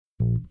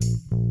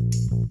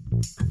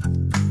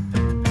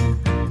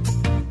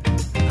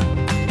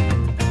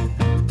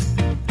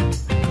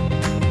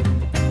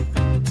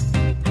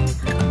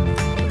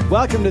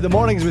Welcome to the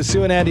Mornings with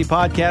Sue and Andy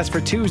podcast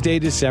for Tuesday,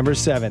 December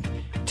 7th.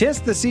 'Tis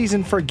the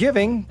season for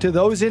giving to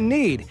those in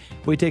need.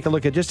 We take a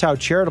look at just how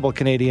charitable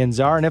Canadians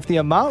are and if the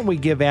amount we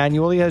give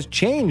annually has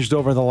changed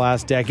over the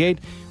last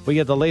decade. We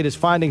get the latest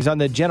findings on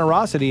the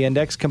Generosity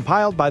Index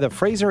compiled by the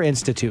Fraser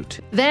Institute.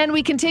 Then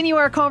we continue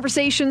our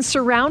conversation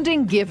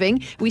surrounding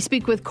giving. We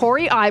speak with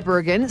Corey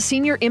Ibergen,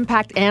 Senior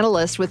Impact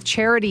Analyst with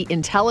Charity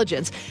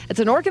Intelligence. It's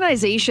an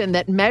organization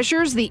that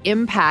measures the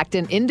impact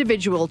an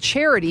individual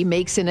charity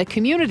makes in a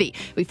community.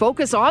 We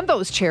focus on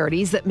those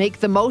charities that make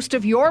the most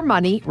of your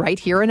money right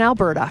here in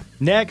Alberta.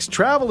 Next,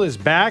 travel is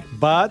back,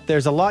 but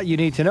there's a lot you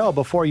need to know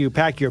before you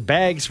pack your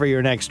bags for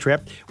your next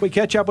trip. We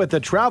catch up with the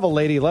travel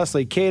lady,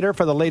 Leslie Cater,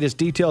 for the latest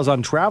details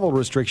on travel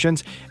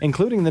restrictions,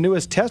 including the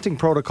newest testing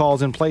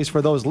protocols in place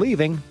for those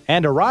leaving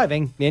and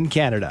arriving in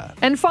Canada.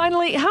 And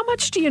finally, how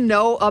much do you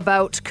know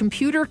about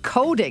computer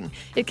coding?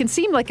 It can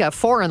seem like a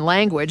foreign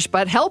language,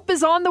 but help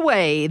is on the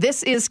way.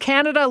 This is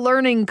Canada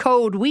Learning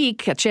Code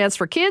Week, a chance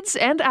for kids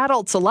and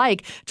adults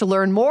alike to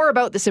learn more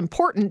about this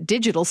important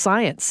digital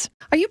science.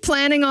 Are you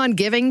planning on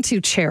giving to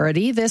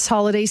charity this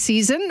holiday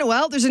season?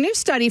 Well, there's a new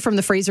study from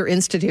the Fraser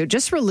Institute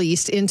just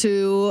released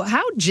into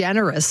how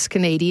generous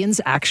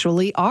Canadians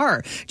actually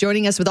are.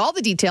 Joining us with all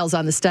the details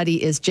on the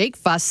study is Jake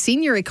Fuss,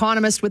 Senior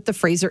Economist with the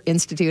Fraser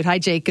Institute. Hi,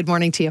 Jake. Good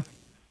morning to you.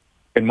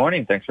 Good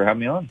morning. Thanks for having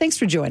me on. Thanks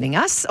for joining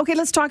us. Okay,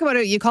 let's talk about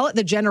it. You call it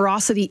the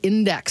Generosity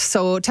Index.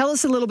 So tell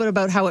us a little bit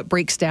about how it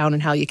breaks down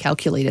and how you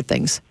calculated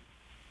things.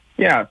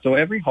 Yeah, so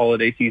every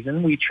holiday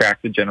season, we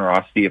track the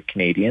generosity of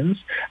Canadians.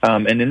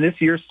 And in this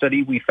year's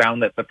study, we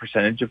found that the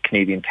percentage of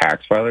Canadian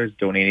tax filers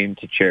donating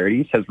to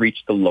charities has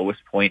reached the lowest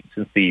point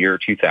since the year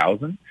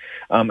 2000.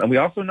 And we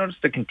also noticed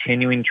a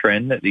continuing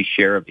trend that the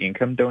share of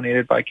income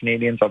donated by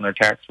Canadians on their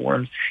tax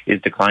forms is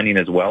declining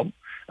as well.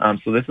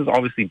 So this is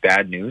obviously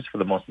bad news for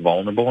the most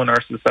vulnerable in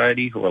our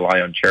society who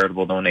rely on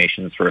charitable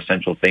donations for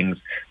essential things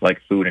like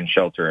food and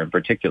shelter in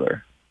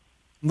particular.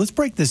 Let's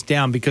break this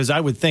down because I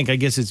would think, I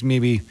guess it's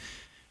maybe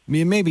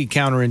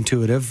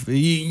counterintuitive.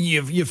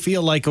 You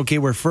feel like, okay,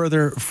 we're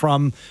further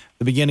from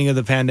the beginning of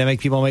the pandemic.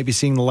 People might be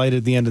seeing the light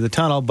at the end of the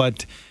tunnel,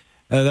 but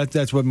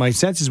that's what my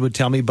senses would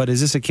tell me. But is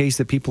this a case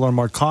that people are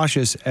more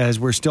cautious as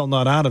we're still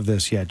not out of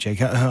this yet, Jake?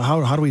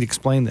 How do we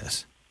explain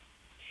this?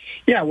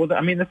 Yeah, well, I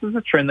mean, this is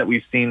a trend that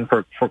we've seen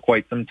for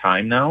quite some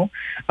time now.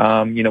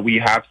 We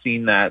have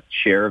seen that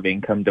share of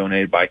income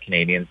donated by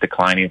Canadians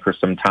declining for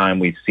some time.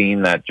 We've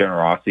seen that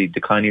generosity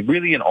declining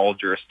really in all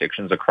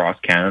jurisdictions across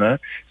Canada.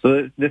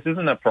 So this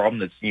isn't a problem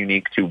that's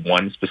unique to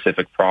one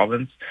specific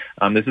province.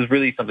 This is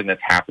really something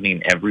that's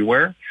happening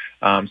everywhere.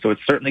 So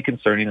it's certainly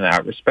concerning in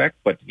that respect,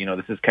 but,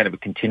 this is kind of a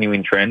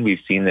continuing trend.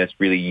 We've seen this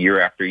really year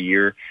after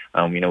year.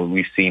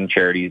 We've seen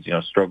charities,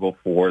 struggle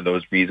for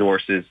those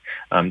resources,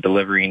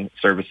 delivering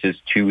services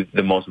to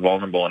the most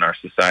vulnerable in our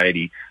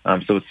society.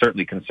 So it's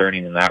certainly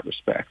concerning in that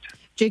respect.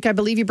 Jake, I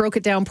believe you broke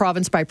it down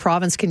province by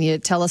province. Can you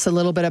tell us a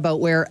little bit about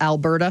where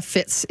Alberta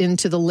fits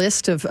into the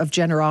list of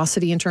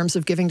generosity in terms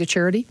of giving to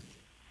charity?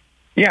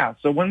 Yeah,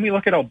 so when we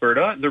look at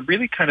Alberta, they're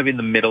really kind of in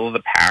the middle of the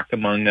pack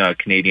among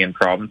Canadian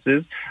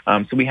provinces.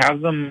 So we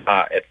have them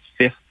at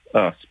fifth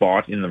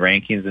spot in the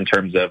rankings in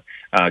terms of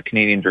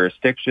Canadian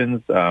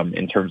jurisdictions,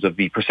 in terms of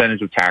the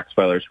percentage of tax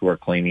filers who are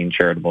claiming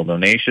charitable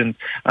donations.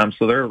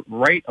 So they're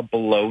right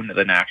below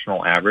the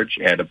national average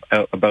at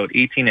about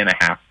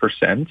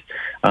 18.5%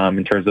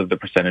 in terms of the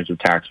percentage of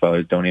tax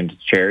filers donating to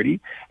charity.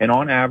 And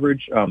on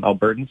average,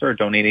 Albertans are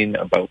donating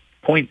about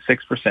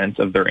 0.6%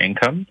 of their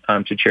income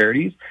to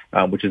charities,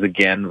 which is,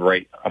 again,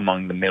 right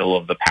among the middle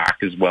of the pack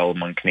as well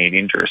among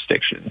Canadian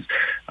jurisdictions.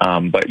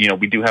 But,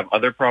 we do have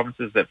other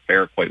provinces that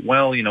fare quite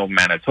well.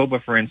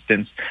 Manitoba, for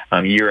instance,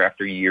 year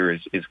after year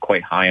is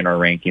quite high in our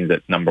rankings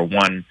at number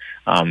one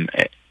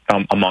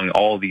among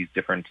all these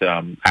different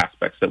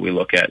aspects that we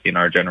look at in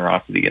our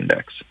generosity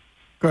index.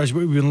 Of course,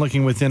 we've been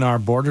looking within our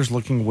borders,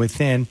 looking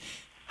within.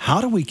 How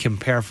do we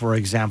compare, for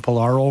example,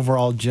 our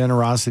overall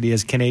generosity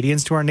as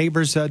Canadians to our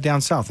neighbors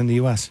down south in the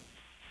U.S.?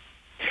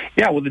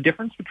 Yeah, well, the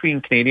difference between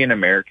Canadian and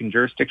American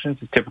jurisdictions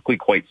is typically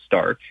quite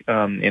stark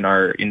in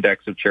our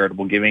index of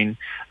charitable giving.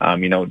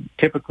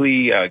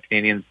 Typically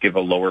Canadians give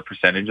a lower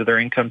percentage of their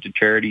income to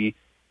charity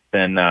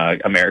than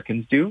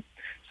Americans do.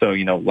 So,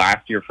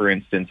 last year, for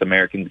instance,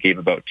 Americans gave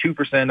about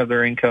 2% of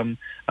their income,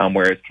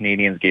 whereas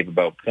Canadians gave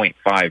about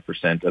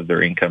 0.5% of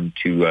their income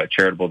to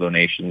charitable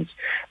donations.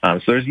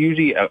 So there's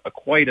usually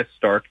quite a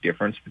stark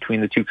difference between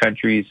the two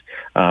countries.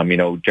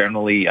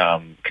 Generally,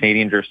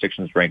 Canadian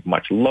jurisdictions rank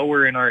much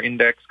lower in our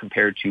index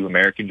compared to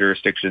American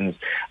jurisdictions.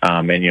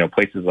 And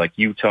places like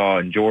Utah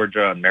and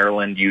Georgia and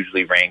Maryland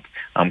usually rank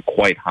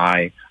quite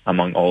high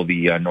among all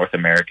the North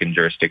American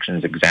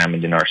jurisdictions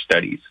examined in our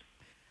studies.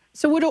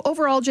 So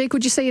overall, Jake,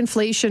 would you say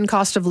inflation,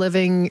 cost of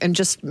living, and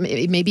just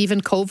maybe even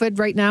COVID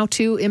right now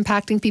too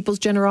impacting people's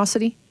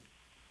generosity?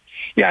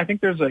 Yeah, I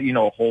think there's a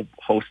whole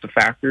host of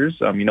factors.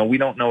 We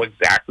don't know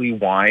exactly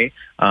why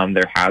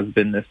there has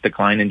been this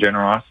decline in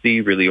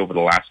generosity really over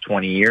the last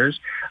 20 years.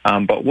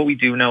 But what we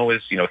do know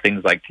is,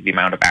 things like the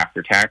amount of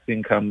after-tax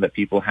income that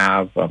people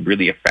have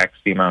really affects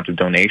the amount of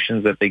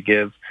donations that they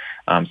give.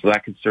 So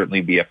that could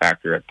certainly be a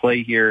factor at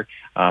play here.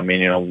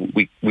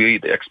 We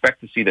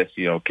expect to see this,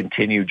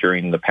 continue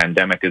during the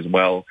pandemic as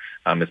well,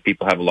 as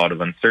people have a lot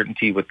of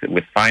uncertainty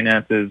with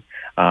finances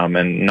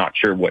and not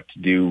sure what to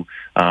do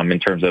in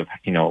terms of,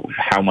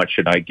 how much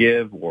should I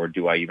give, or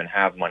do I even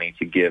have money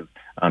to give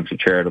to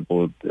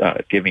charitable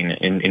giving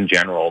in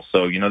general.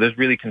 So, there's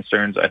really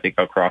concerns, I think,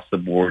 across the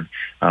board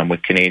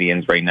with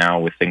Canadians right now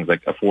with things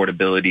like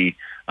affordability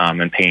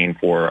and paying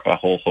for a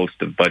whole host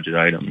of budget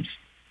items.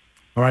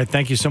 All right.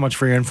 Thank you so much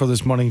for your info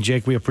this morning,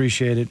 Jake. We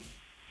appreciate it.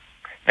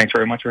 Thanks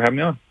very much for having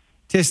me on.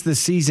 'Tis the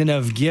season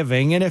of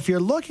giving, and if you're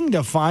looking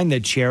to find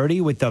the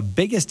charity with the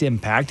biggest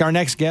impact, our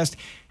next guest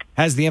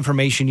has the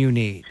information you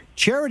need.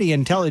 Charity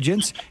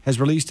Intelligence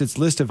has released its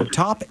list of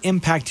top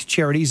impact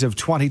charities of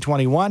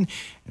 2021,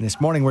 and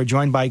this morning we're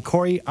joined by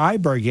Corey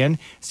Ibergen,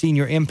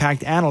 Senior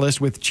Impact Analyst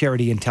with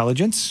Charity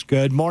Intelligence.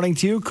 Good morning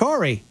to you,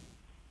 Corey.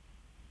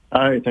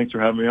 Hi, thanks for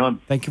having me on.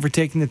 Thank you for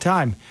taking the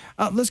time.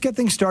 Let's get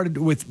things started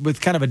with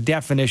kind of a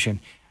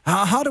definition.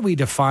 How do we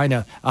define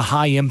a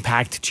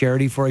high-impact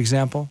charity, for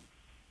example?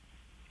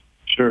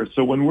 Sure.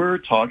 So when we're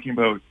talking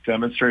about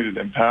demonstrated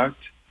impact,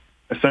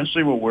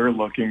 essentially what we're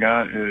looking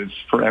at is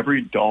for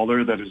every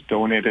dollar that is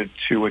donated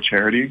to a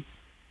charity,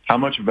 how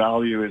much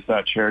value is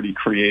that charity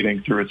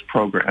creating through its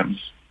programs?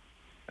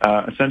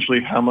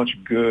 Essentially, how much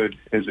good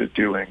is it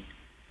doing?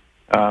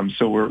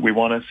 So we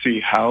want to see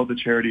how the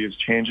charity is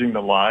changing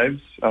the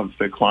lives of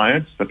the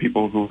clients, the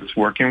people who it's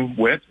working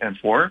with and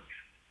for,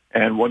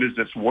 and what is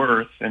this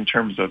worth in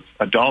terms of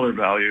a dollar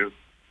value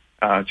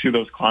to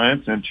those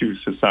clients and to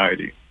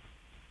society.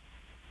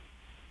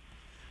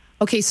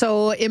 Okay,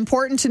 so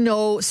important to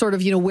know sort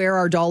of, where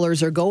our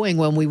dollars are going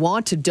when we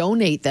want to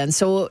donate then.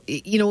 So,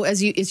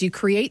 as you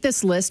create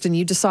this list and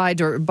you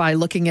decide, or by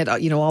looking at,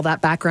 all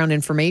that background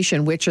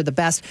information, which are the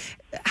best,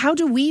 how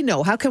do we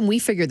know? How can we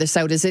figure this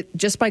out? Is it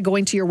just by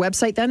going to your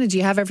website then? And do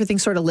you have everything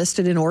sort of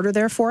listed in order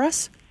there for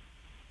us?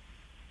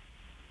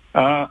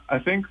 I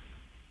think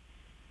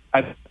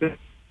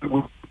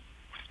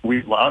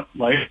we'd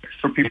like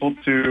for people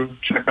to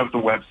check out the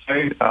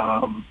website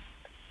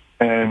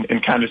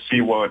and kind of see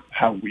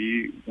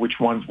which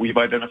ones we've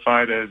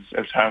identified as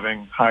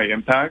having high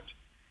impact.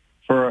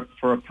 For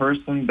a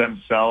person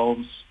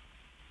themselves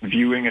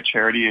viewing a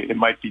charity, it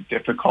might be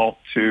difficult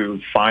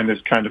to find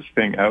this kind of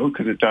thing out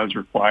because it does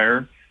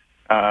require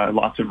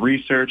lots of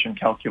research and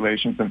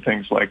calculations and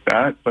things like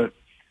that. But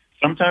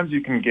sometimes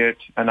you can get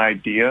an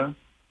idea,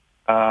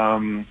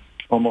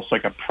 almost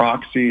like a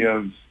proxy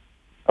of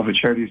a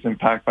charity's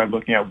impact by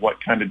looking at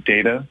what kind of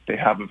data they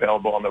have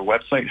available on their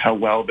website, how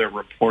well they're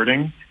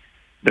reporting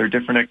their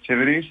different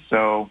activities.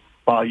 So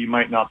while you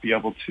might not be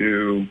able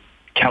to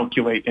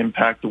calculate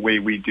impact the way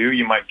we do,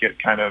 you might get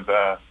kind of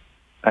a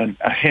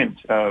hint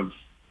of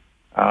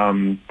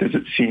does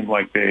it seem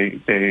like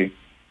they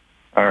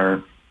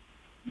are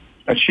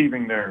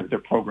achieving their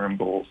program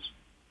goals.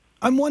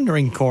 I'm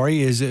wondering,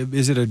 Corey, is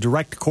it a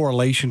direct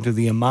correlation to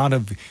the amount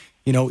of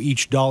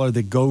each dollar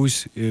that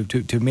goes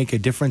to make a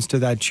difference to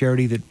that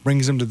charity that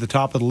brings them to the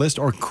top of the list,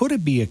 or could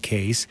it be a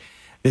case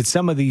that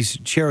some of these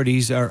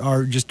charities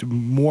are just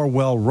more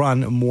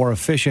well-run, more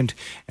efficient,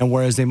 and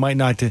whereas they might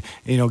not,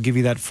 give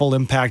you that full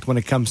impact when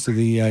it comes to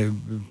the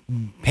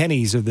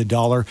pennies of the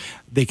dollar,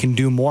 they can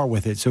do more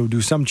with it. So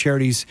do some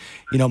charities,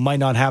 might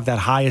not have that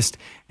highest,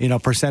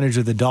 percentage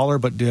of the dollar,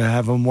 but do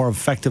have a more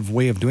effective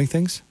way of doing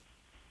things?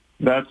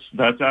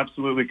 That's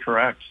absolutely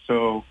correct.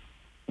 So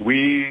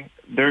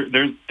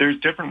there's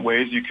different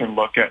ways you can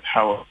look at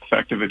how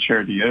effective a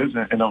charity is,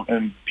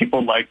 and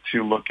people like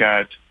to look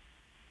at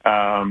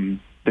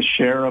the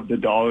share of the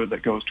dollar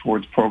that goes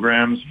towards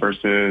programs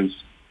versus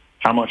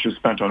how much is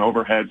spent on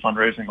overhead,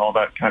 fundraising, all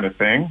that kind of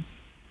thing.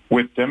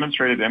 With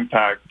demonstrated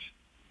impact,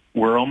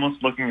 we're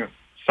almost looking at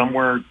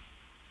somewhere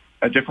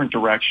a different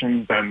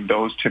direction than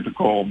those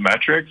typical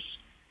metrics.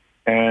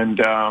 And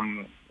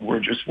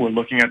we're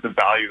looking at the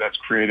value that's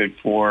created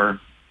for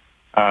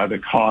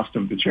the cost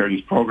of the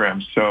charity's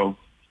program. So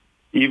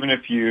even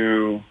if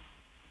you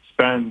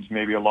spend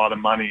maybe a lot of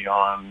money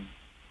on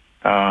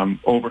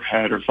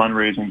overhead or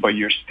fundraising, but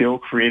you're still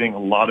creating a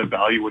lot of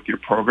value with your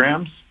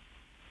programs,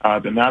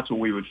 then that's what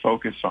we would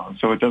focus on.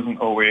 So it doesn't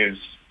always,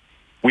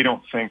 we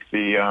don't think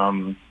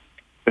the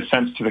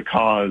sense to the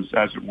cause,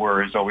 as it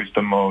were, is always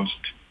the most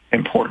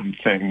important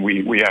thing.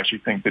 We actually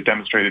think the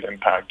demonstrated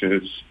impact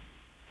is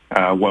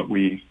what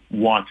we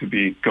want to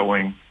be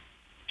going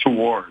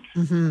toward.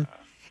 Mm-hmm.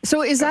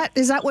 So is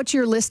that what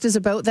your list is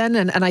about then?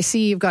 And I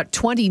see you've got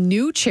 20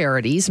 new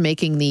charities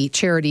making the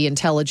Charity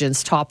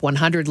Intelligence Top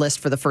 100 list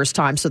for the first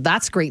time. So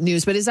that's great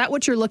news. But is that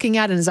what you're looking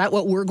at? And is that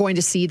what we're going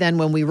to see then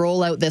when we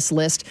roll out this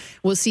list?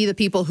 We'll see the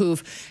people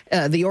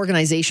the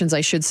organizations,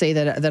 I should say,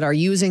 that are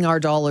using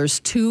our dollars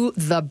to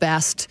the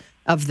best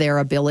of their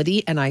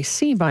ability. And I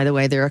see, by the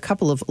way, there are a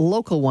couple of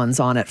local ones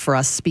on it for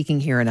us speaking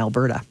here in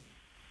Alberta.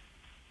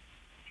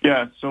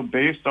 Yeah, so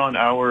based on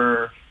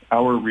our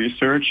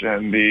research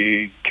and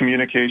the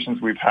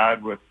communications we've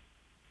had with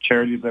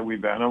charities that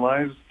we've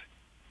analyzed,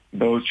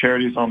 those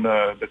charities on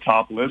the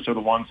top list are the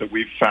ones that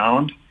we've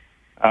found.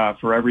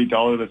 For every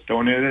dollar that's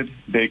donated,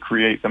 they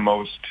create the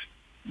most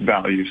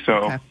value.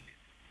 So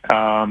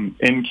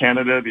in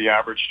Canada, the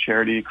average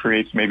charity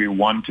creates maybe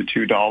 $1 to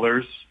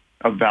 $2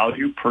 of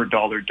value per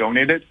dollar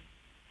donated,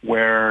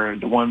 where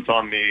the ones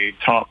on the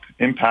top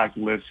impact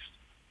list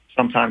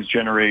sometimes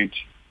generate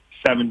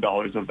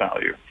 $7 of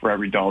value for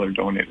every dollar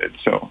donated.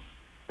 So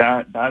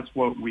that's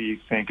what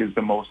we think is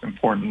the most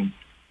important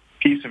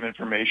piece of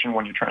information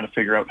when you're trying to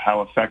figure out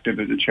how effective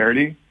is a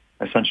charity.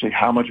 Essentially,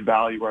 how much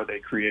value are they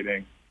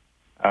creating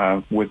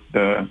with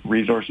the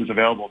resources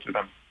available to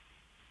them?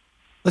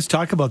 Let's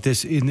talk about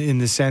this in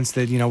the sense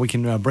that, we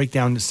can break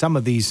down some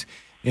of these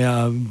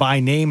by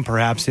name,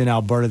 perhaps, in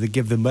Alberta that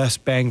give the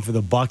best bang for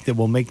the buck, that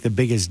will make the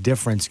biggest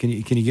difference. Can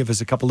you give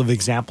us a couple of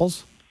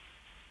examples?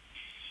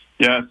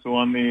 Yeah, so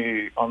on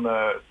the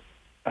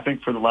I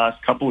think for the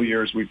last couple of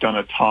years, we've done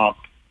a top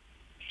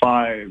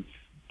 5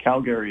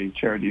 Calgary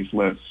charities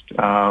list.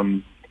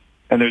 And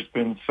there's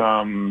been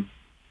some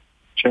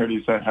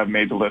charities that have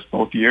made the list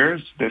both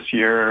years. This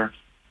year,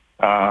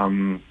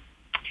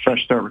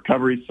 Fresh Start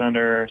Recovery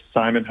Center,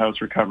 Simon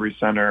House Recovery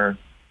Center,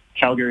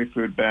 Calgary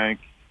Food Bank,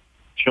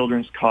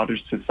 Children's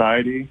Cottage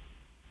Society,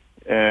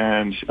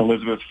 and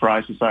Elizabeth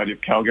Fry Society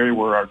of Calgary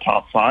were our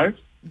top 5.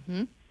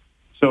 Mm-hmm.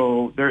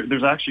 So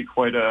there's actually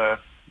quite a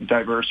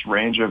diverse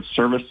range of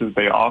services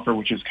they offer,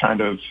 which is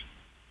kind of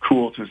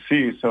cool to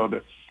see. So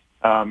that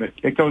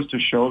it goes to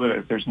show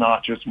that there's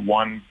not just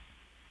one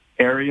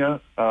area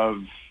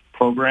of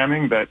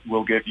programming that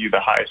will give you the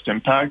highest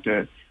impact.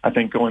 I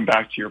think going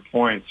back to your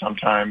point,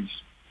 sometimes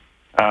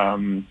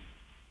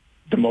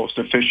the most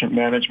efficient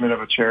management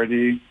of a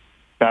charity,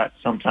 that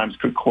sometimes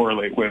could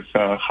correlate with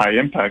high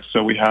impact.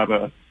 So we have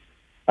a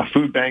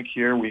food bank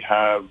here. We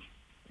have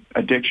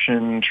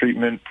addiction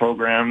treatment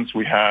programs.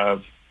 We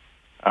have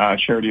a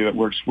charity that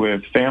works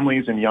with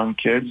families and young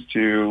kids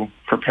to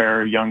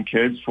prepare young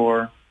kids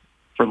for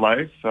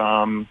life.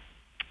 So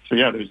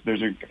yeah,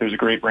 there's a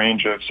great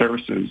range of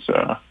services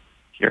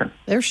here.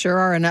 There sure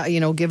are.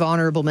 And, give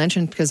honorable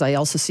mention, because I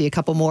also see a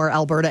couple more: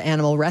 Alberta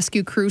Animal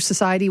Rescue Crew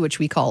Society, which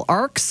we call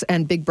ARCS,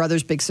 and Big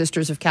Brothers Big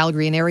Sisters of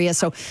Calgary and area.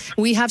 So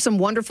we have some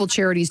wonderful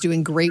charities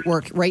doing great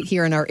work right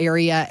here in our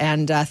area.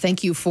 And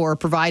thank you for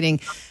providing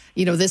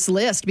this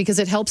list, because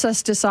it helps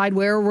us decide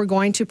where we're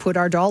going to put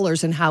our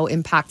dollars and how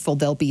impactful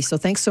they'll be. So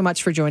thanks so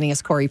much for joining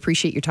us, Corey.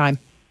 Appreciate your time.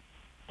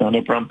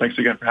 No problem. Thanks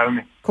again for having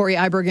me. Corey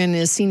Ibergen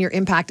is Senior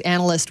Impact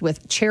Analyst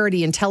with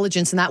Charity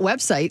Intelligence, and that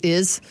website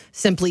is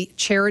simply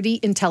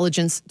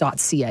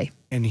charityintelligence.ca.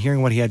 And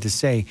hearing what he had to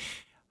say,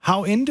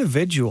 how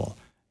individual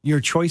your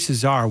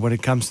choices are when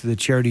it comes to the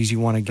charities you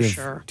want to give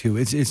to.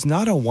 It's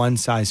not a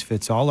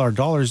one-size-fits-all. Our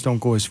dollars don't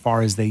go as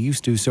far as they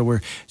used to, so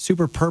we're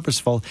super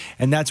purposeful,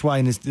 and that's why,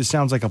 and this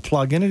sounds like a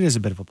plug, and it is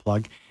a bit of a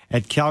plug,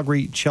 at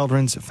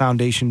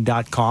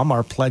CalgaryChildren'sFoundation.com.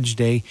 Our Pledge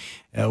Day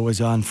was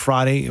on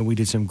Friday, and we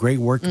did some great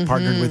work,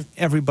 partnered with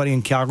everybody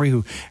in Calgary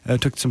who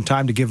took some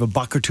time to give $1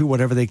 or $2,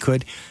 whatever they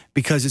could,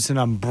 because it's an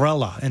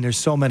umbrella, and there's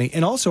so many.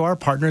 And also our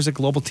partners at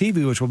Global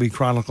TV, which we'll be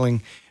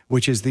chronicling,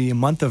 which is the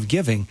month of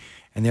giving.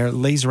 And they're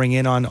lasering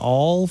in on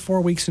all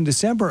 4 weeks in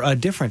December, a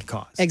different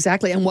cause.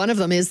 Exactly. And one of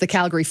them is the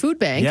Calgary Food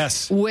Bank,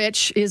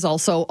 which is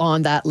also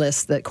on that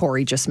list that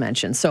Corey just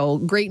mentioned. So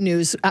great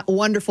news.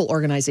 Wonderful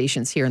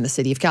organizations here in the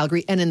city of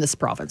Calgary and in this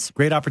province.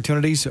 Great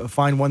opportunities.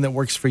 Find one that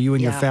works for you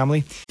and your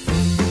family.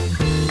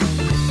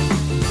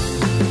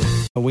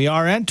 We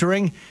are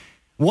entering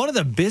one of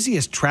the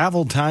busiest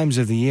travel times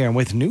of the year, and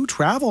with new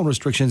travel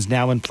restrictions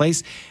now in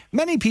place,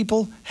 many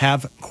people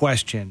have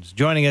questions.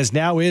 Joining us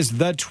now is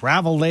the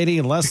travel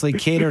lady, Leslie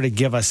Cater, to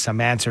give us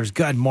some answers.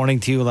 Good morning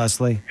to you,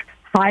 Leslie.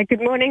 Hi,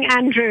 good morning,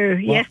 Andrew. Well,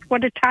 yes,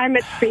 what a time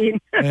it's been.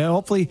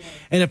 Hopefully,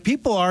 and if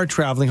people are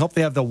traveling, hope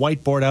they have the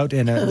whiteboard out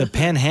and the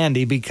pen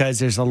handy, because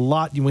there's a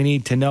lot we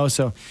need to know.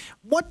 So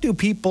what do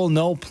people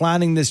know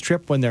planning this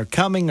trip when they're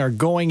coming or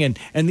going? And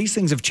these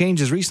things have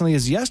changed as recently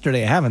as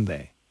yesterday, haven't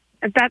they?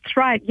 That's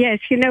right, yes.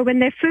 When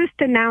they first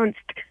announced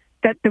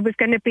that there was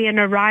going to be an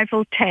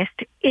arrival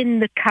test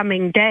in the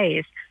coming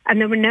days, and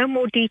there were no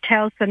more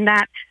details than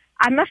that,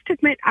 I must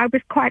admit I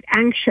was quite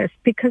anxious,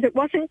 because it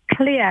wasn't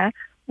clear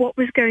what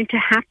was going to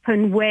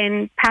happen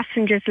when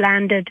passengers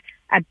landed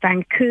at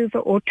Vancouver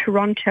or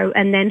Toronto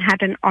and then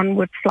had an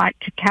onward flight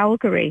to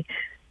Calgary.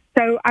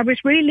 So I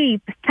was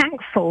really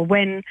thankful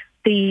when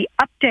the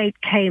update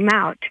came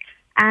out.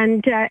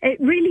 And it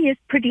really is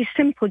pretty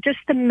simple, just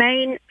the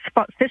main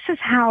spots. This is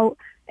how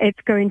it's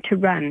going to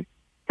run.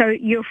 So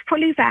you're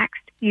fully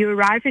vaxxed. You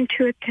arrive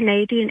into a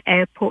Canadian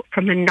airport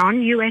from a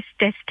non-U.S.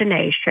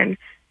 destination.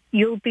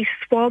 You'll be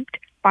swabbed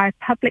by a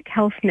public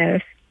health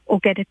nurse or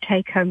get a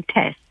take-home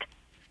test.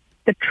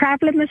 The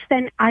traveller must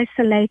then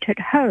isolate at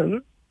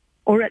home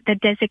or at the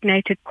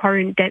designated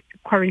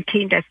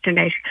quarantine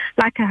destination,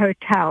 like a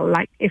hotel,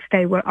 like if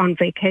they were on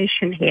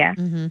vacation here,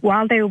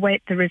 while they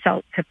await the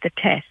results of the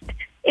test.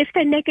 If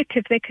they're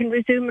negative, they can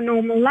resume a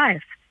normal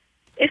life.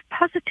 If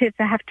positive,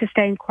 they have to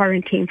stay in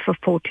quarantine for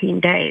 14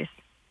 days.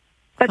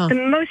 But the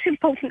most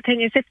important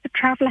thing is if the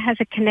traveler has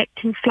a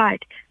connecting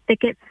flight, they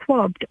get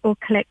swabbed or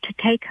collect a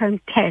take-home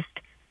test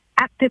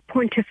at their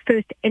point of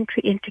first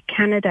entry into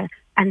Canada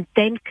and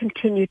then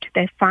continue to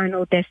their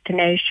final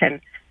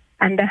destination.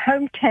 And the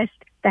home test,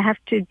 they have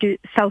to do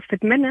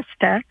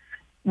self-administer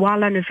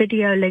while on a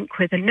video link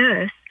with a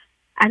nurse.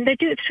 And they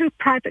do it through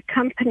private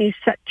companies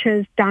such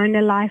as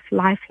DynaLife,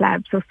 Life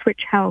Labs, or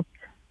Switch Health.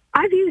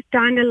 I've used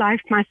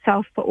DynaLife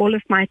myself for all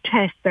of my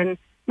tests, and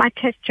my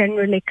tests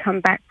generally come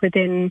back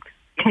within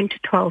 10 to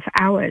 12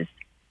 hours.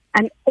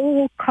 And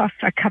all costs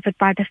are covered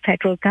by the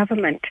federal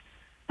government.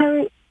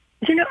 So,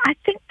 I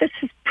think this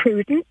is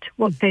prudent,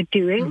 what they're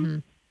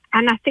doing.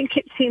 And I think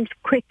it seems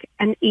quick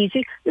and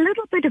easy. A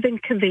little bit of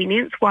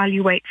inconvenience while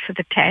you wait for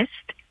the test.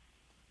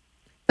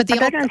 But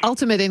the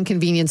ultimate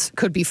inconvenience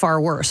could be far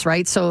worse,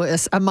 right? So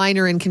a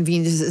minor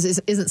inconvenience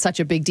isn't such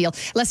a big deal.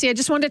 Leslie, I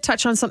just wanted to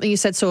touch on something you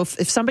said. So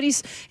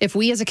if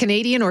we as a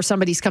Canadian or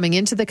somebody's coming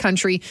into the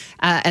country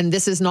and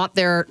this is not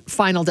their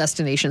final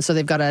destination, so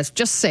they've got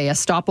just say a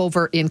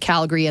stopover in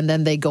Calgary and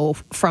then they go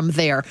from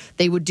there,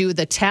 they would do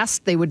the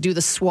test, they would do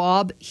the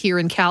swab here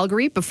in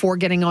Calgary before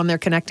getting on their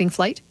connecting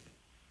flight?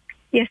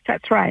 Yes,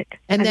 that's right.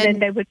 And then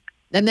they would.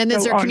 And then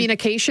is there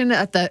communication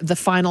at the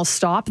final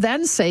stop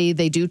then? Say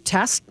they do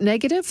test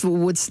negative?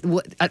 Is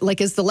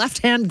the left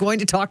hand going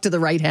to talk to the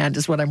right hand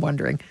is what I'm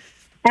wondering.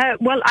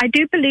 Well, I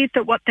do believe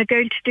that what they're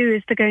going to do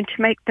is they're going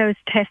to make those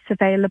tests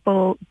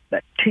available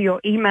to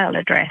your email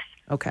address.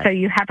 Okay. So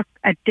you have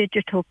a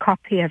digital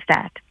copy of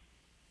that.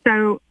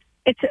 So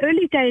it's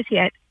early days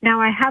yet. Now,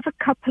 I have a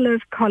couple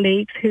of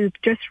colleagues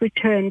who've just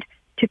returned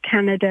to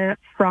Canada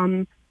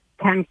from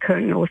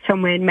Cancun or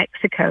somewhere in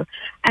Mexico.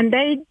 And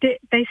they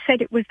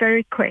said it was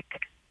very quick.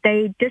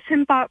 They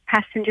disembarked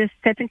passengers,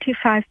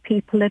 75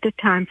 people at a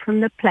time from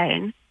the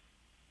plane.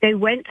 They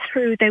went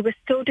through, they were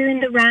still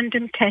doing the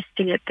random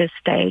testing at this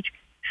stage.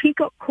 She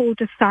got called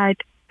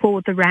aside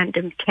for the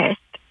random test.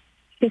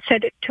 He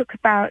said it took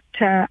about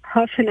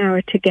half an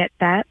hour to get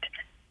that.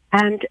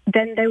 And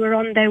then they were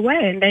on their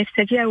way and they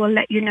said, yeah, we'll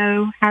let you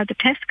know how the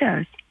test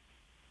goes.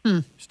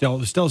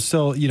 Still,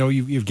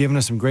 you've given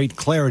us some great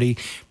clarity.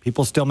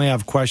 People still may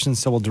have questions,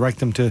 so we'll direct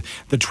them to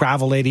the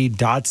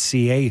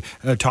travellady.ca.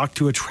 Talk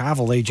to a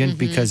travel agent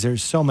because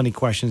there's so many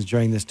questions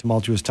during this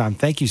tumultuous time.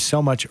 Thank you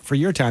so much for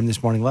your time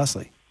this morning,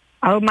 Leslie.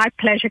 Oh, my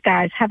pleasure,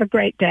 guys. Have a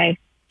great day.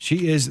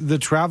 She is the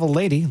travel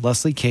lady,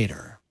 Leslie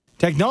Cater.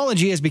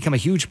 Technology has become a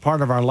huge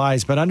part of our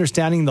lives, but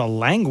understanding the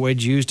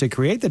language used to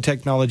create the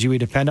technology we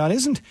depend on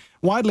isn't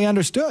widely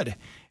understood.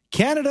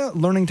 Canada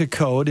Learning to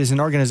Code is an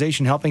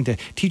organization helping to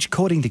teach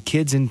coding to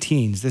kids and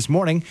teens. This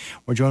morning,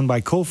 we're joined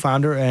by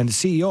co-founder and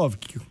CEO of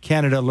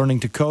Canada Learning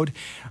to Code,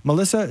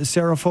 Melissa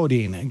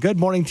Serafodine. Good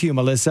morning to you,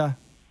 Melissa.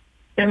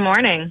 Good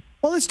morning.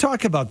 Well, let's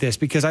talk about this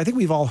because I think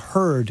we've all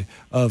heard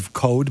of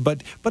code,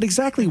 but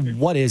exactly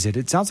what is it?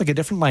 It sounds like a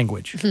different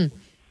language.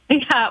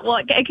 Yeah,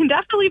 well, it can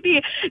definitely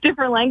be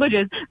different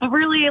languages, but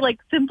really,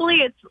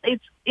 simply,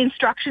 it's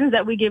instructions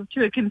that we give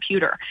to a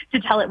computer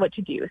to tell it what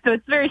to do. So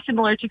it's very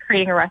similar to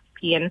creating a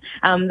recipe, and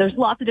there's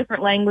lots of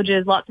different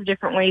languages, lots of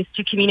different ways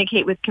to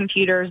communicate with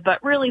computers,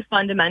 but really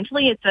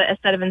fundamentally, it's a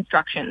set of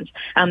instructions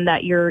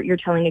that you're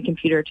telling a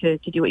computer to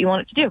do what you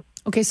want it to do.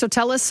 Okay, so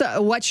tell us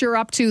what you're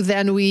up to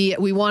then. We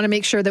want to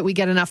make sure that we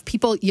get enough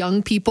people,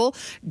 young people,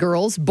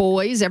 girls,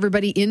 boys,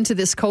 everybody into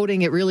this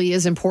coding. It really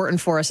is important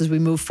for us as we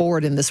move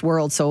forward in this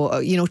world.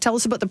 So, tell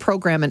us about the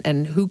program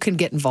and who can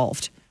get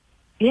involved.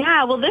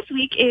 Yeah, well, this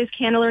week is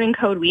Canada Learning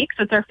Code Week,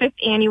 so it's our 5th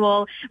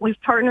annual. We've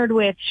partnered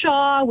with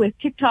Shaw, with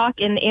TikTok,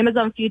 and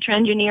Amazon Future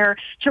Engineer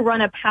to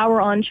run a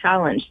Power On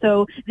Challenge.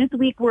 So this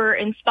week we're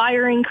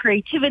inspiring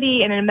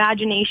creativity and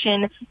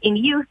imagination in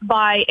youth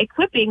by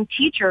equipping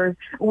teachers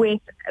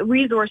with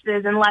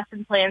resources and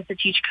lesson plans to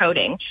teach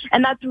coding.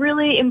 And that's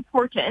really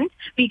important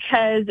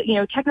because,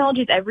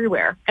 technology is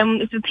everywhere.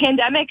 And if the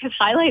pandemic has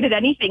highlighted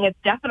anything, it's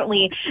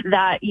definitely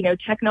that,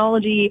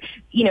 technology,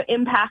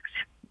 impacts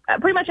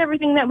pretty much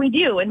everything that we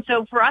do. And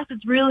so for us,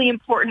 it's really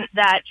important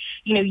that,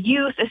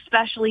 youth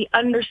especially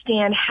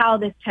understand how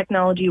this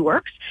technology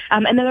works.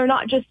 And then they're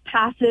not just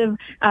passive,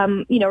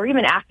 or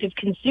even active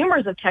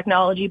consumers of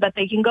technology, but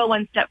they can go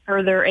one step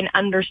further and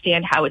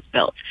understand how it's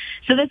built.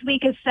 So this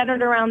week is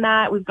centered around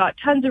that. We've got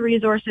tons of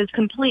resources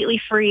completely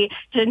free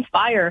to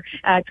inspire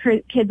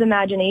kids'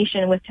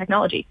 imagination with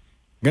technology.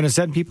 I'm going to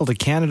send people to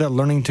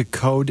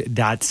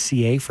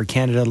CanadaLearningToCode.ca for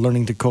Canada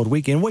Learning to Code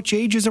Week. And which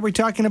ages are we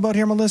talking about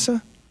here,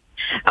 Melissa?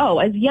 Oh,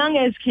 as young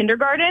as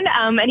kindergarten,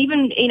 and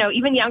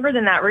even younger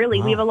than that, really.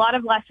 Wow. We have a lot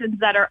of lessons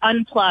that are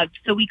unplugged.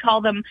 So we call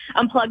them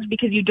unplugged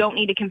because you don't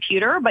need a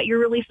computer, but you're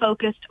really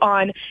focused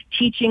on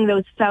teaching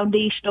those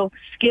foundational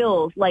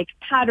skills like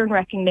pattern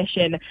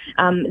recognition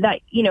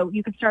that,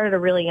 you can start at a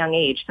really young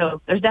age. So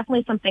there's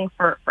definitely something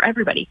for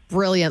everybody.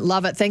 Brilliant.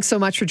 Love it. Thanks so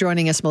much for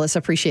joining us, Melissa.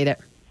 Appreciate it.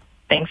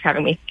 Thanks for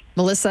having me.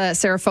 Melissa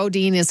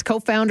Serafodine is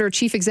co-founder,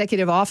 chief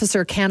executive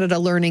officer, Canada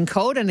Learning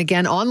Code, and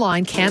again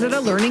online,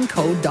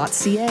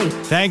 canadalearningcode.ca.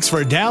 Thanks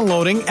for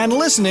downloading and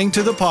listening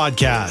to the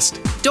podcast.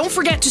 Don't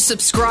forget to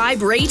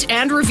subscribe, rate,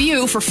 and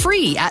review for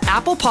free at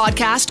Apple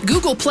Podcast,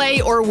 Google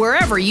Play, or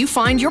wherever you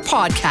find your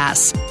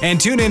podcasts.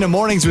 And tune in to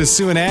Mornings with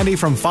Sue and Andy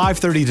from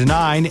 5:30 to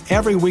 9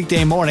 every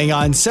weekday morning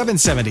on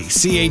 770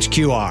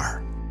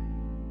 CHQR.